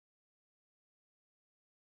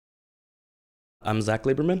I'm Zach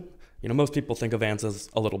Lieberman. Most people think of ants as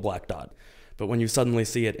a little black dot, but when you suddenly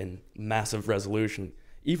see it in massive resolution,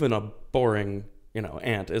 even a boring,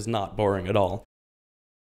 ant is not boring at all.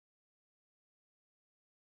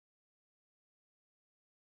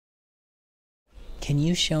 Can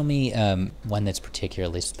you show me one that's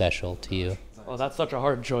particularly special to you? Oh, that's such a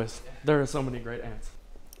hard choice. There are so many great ants.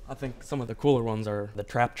 I think some of the cooler ones are the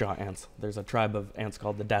trapjaw ants. There's a tribe of ants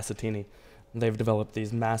called the Dacetini. They've developed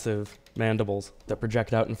these massive mandibles that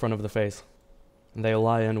project out in front of the face. And they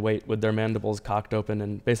lie in wait with their mandibles cocked open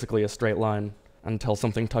in basically a straight line until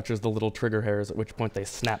something touches the little trigger hairs, at which point they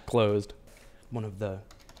snap closed. One of the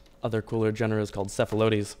other cooler genera is called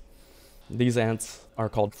Cephalotes. These ants are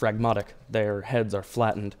called phragmatic. Their heads are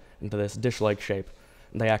flattened into this dish-like shape.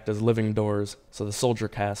 They act as living doors, so the soldier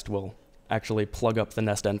caste will actually plug up the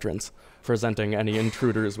nest entrance, presenting any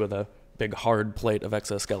intruders with a big hard plate of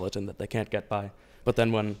exoskeleton that they can't get by. But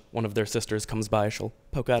then when one of their sisters comes by, she'll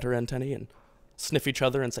poke out her antennae and sniff each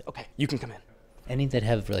other and say, okay, you can come in. Any that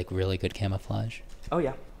have really good camouflage? Oh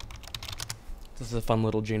yeah. This is a fun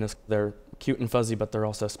little genus. They're cute and fuzzy, but they're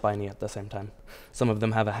also spiny at the same time. Some of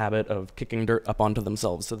them have a habit of kicking dirt up onto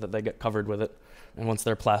themselves so that they get covered with it. And once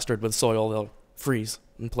they're plastered with soil, they'll freeze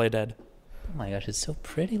and play dead. Oh my gosh, it's so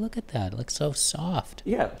pretty. Look at that. It looks so soft.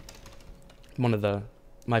 Yeah. One of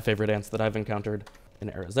my favorite ants that I've encountered in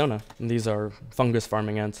Arizona. And these are fungus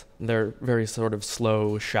farming ants. They're very sort of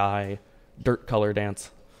slow, shy, dirt-colored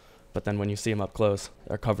ants. But then when you see them up close,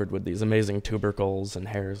 they're covered with these amazing tubercles and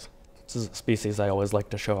hairs. This is a species I always like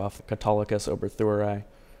to show off, Catholicus oberthurei.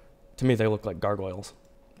 To me, they look like gargoyles.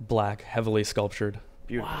 Black, heavily sculptured.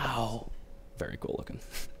 Beautiful. Wow. Very cool looking.